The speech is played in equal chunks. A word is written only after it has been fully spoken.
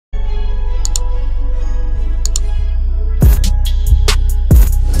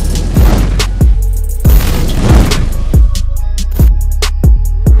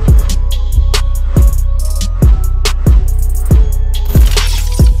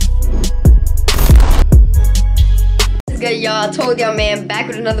y'all? I told y'all, man, back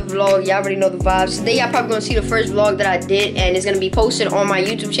with another vlog. Y'all already know the vibes. Today y'all probably gonna see the first vlog that I did, and it's gonna be posted on my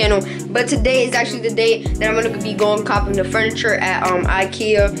YouTube channel. But today is actually the day that I'm gonna be going copping the furniture at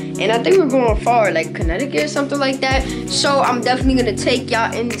IKEA, and I think we're going far, like Connecticut or something like that. So I'm definitely gonna take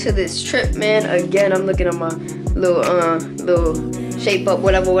y'all into this trip, man. Again, I'm looking at my little shape up,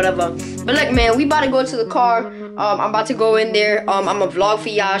 whatever. But look, man, we about to go to the car. I'm about to go in there. I'm gonna vlog for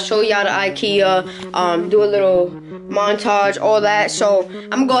y'all, show y'all the IKEA, do a little montage, all that. So I'm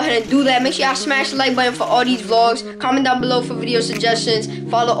gonna go ahead and do that. Make sure y'all smash the like button for all these vlogs. Comment down below for video suggestions.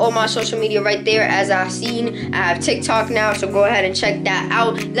 Follow all my social media right there. As I've seen, I have TikTok now, so go ahead and check that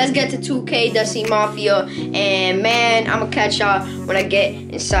out. Let's get to 2K Destiny Mafia, and man, I'm gonna catch y'all when I get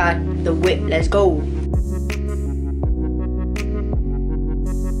inside the whip. Let's go.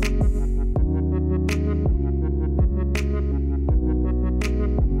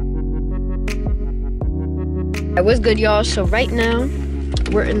 What's good, y'all? So right now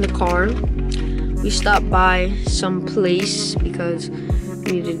we're in the car. We stopped by some place because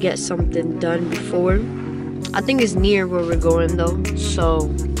we need to get something done before. I think it's near where we're going though, so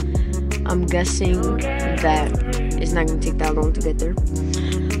I'm guessing that it's not gonna take that long to get there.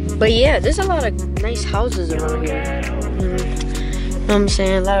 But yeah, there's a lot of nice houses around here. You know what I'm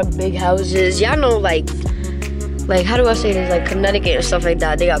saying? A lot of big houses. Y'all know, like how do I say this? Like Connecticut and stuff like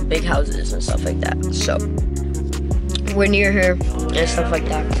that. They got big houses and stuff like that. So we're near here and stuff like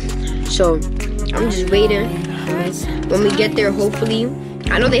that. So I'm just waiting. When we get there, hopefully,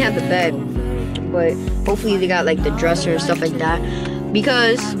 I know they have the bed, but hopefully they got like the dresser and stuff like that,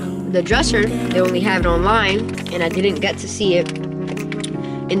 because the dresser, they only have it online and I didn't get to see it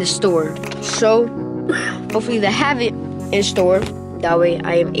in the store. So hopefully they have it in store, that way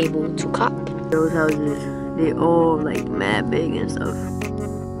I am able to cop. Those houses, they all like mad big and stuff.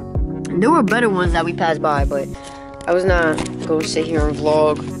 And there were better ones that we passed by, but I was not gonna sit here and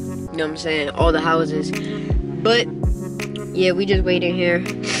vlog, you know what I'm saying, all the houses. But yeah, we just waiting here,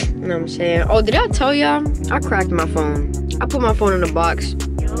 you know what I'm saying. Oh, did I tell y'all? I cracked my phone. I put my phone in a box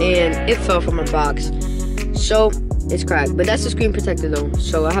and it fell from my box, so it's cracked. But that's the screen protector though,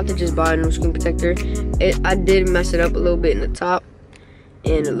 so I have to just buy a new screen protector. I did mess it up a little bit in the top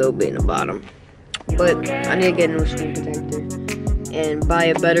and a little bit in the bottom, but I need to get a new screen protector and buy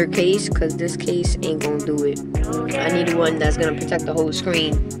a better case, because this case ain't gonna do it. I need one that's gonna protect the whole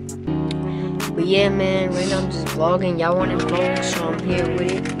screen. But yeah, man, right now I'm just vlogging. Y'all wanted to vlog, so I'm here with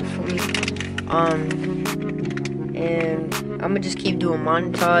it for me. And I'm gonna just keep doing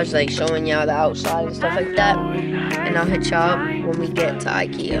montage, like showing y'all the outside and stuff like that. And I'll hit y'all when we get to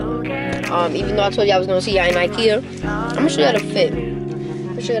IKEA. Even though I told y'all I was gonna see y'all in IKEA, I'm gonna show y'all the fit.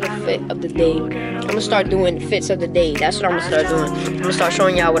 Show you the fit of the day. I'm gonna start doing fits of the day. That's what I'm gonna start doing. I'm gonna start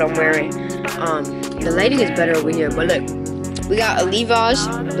showing y'all what I'm wearing. The lighting is better over here, but look, we got a Levi's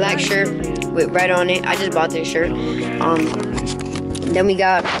black shirt with red on it. I just bought this shirt. Then we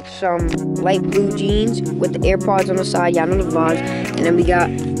got some light blue jeans with the AirPods on the side. Y'all know the vibes. And then we got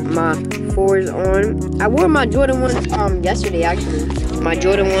my 4s on. I wore my Jordan ones yesterday actually. My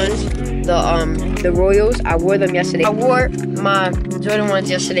Jordan ones, the Royals. I wore them yesterday. I wore my Jordan ones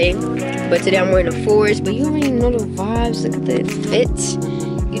yesterday, but today I'm wearing the 4s. But you already know the vibes. Look at the fits.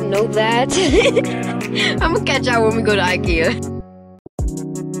 You know that. I'm gonna catch y'all when we go to IKEA.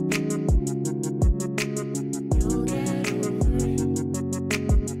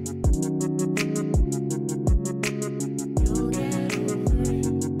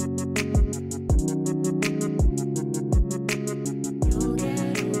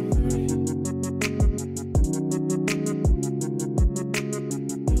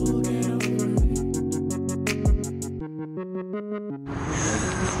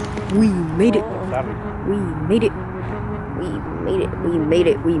 We made it. We made it. We made it. We made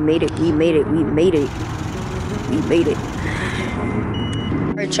it. We made it. We made it. We made it. We made it.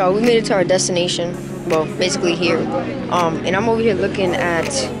 Alright, y'all, we made it to our destination. Well, basically here. And I'm over here looking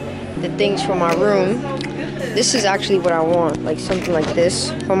at the things for my room. This is actually what I want. Like something like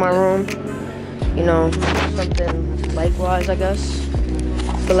this for my room. You know, something likewise, I guess.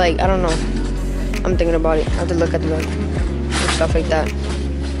 But like, I don't know. I'm thinking about it. I have to look at the book and stuff like that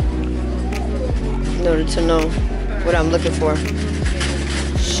in order to know what I'm looking for.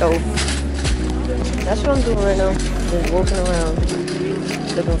 So that's what I'm doing right now. Just walking around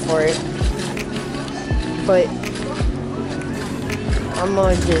looking for it. But I'm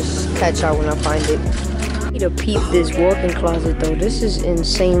gonna just catch out when I find it. I need to peep this walk-in closet though. This is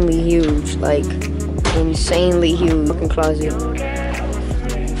insanely huge. Like insanely huge walk-in closet.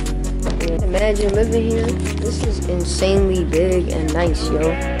 Imagine living here. This is insanely big and nice, yo.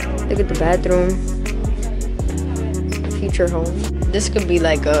 Look at the bathroom. future home. This could be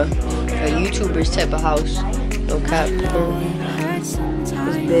like a YouTuber's type of house. No cap. It's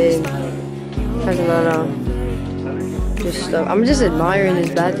big. Has a lot of just stuff. I'm just admiring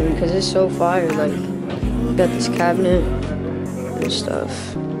this bathroom because it's so fire. Like, got this cabinet and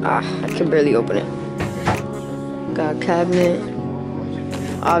stuff. I can barely open it. Got a cabinet.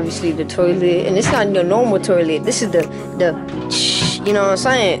 Obviously the toilet, and it's not your normal toilet. This is the you know what I'm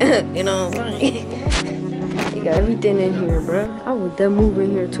saying? You know what I'm saying? You got everything in here, bro. I would then move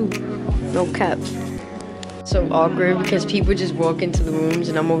in here too. No cap. So awkward because people just walk into the rooms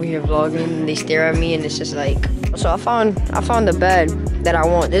and I'm over here vlogging and they stare at me and it's just like. So I found the bed that I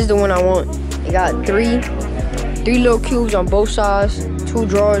want. This is the one I want. It got three little cubes on both sides, 2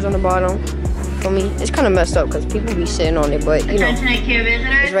 drawers on the bottom. For me, it's kind of messed up because people be sitting on it, but you know, it's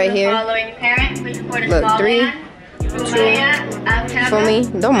right here. Look, 3, 2. For me,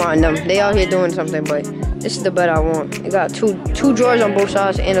 don't mind them. They out here doing something, but this is the bed I want. It got two drawers on both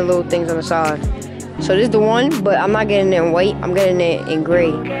sides and the little things on the side. So this is the one, but I'm not getting it in white. I'm getting it in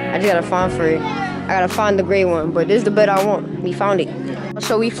gray. I just gotta find for it. I gotta find the gray one, but this is the bed I want. We found it.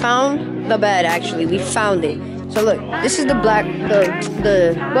 So we found the bed. Actually, we found it. So look, this is the black.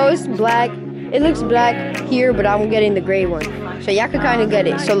 Well, it's black. It looks black here, but I'm getting the gray one. So y'all can kind of get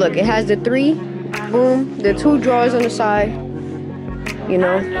it. So look, it has the 3, boom, the 2 drawers on the side. You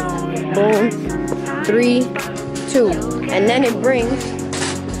know, boom, 3, 2. And then it brings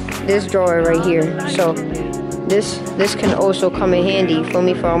this drawer right here. So this can also come in handy for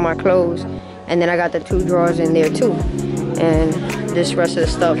me for all my clothes. And then I got the 2 drawers in there too. And this rest of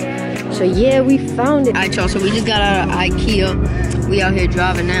the stuff. So yeah, we found it. Alright y'all, so we just got out of IKEA. We out here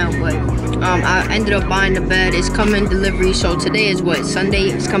driving now, but I ended up buying the bed. It's coming delivery. So today is what? Sunday.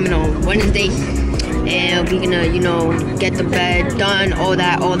 It's coming on Wednesday. And we're gonna, you know, get the bed done, all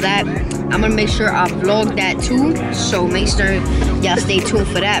that. I'm gonna make sure I vlog that too. So make sure y'all stay tuned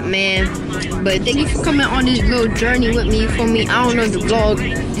for that, man. But thank you for coming on this little journey with me. For me, I don't know if the vlog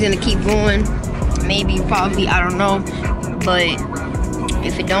is gonna keep going. Maybe, probably, I don't know. But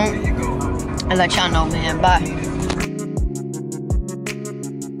if it don't, I'll let y'all know, man. Bye.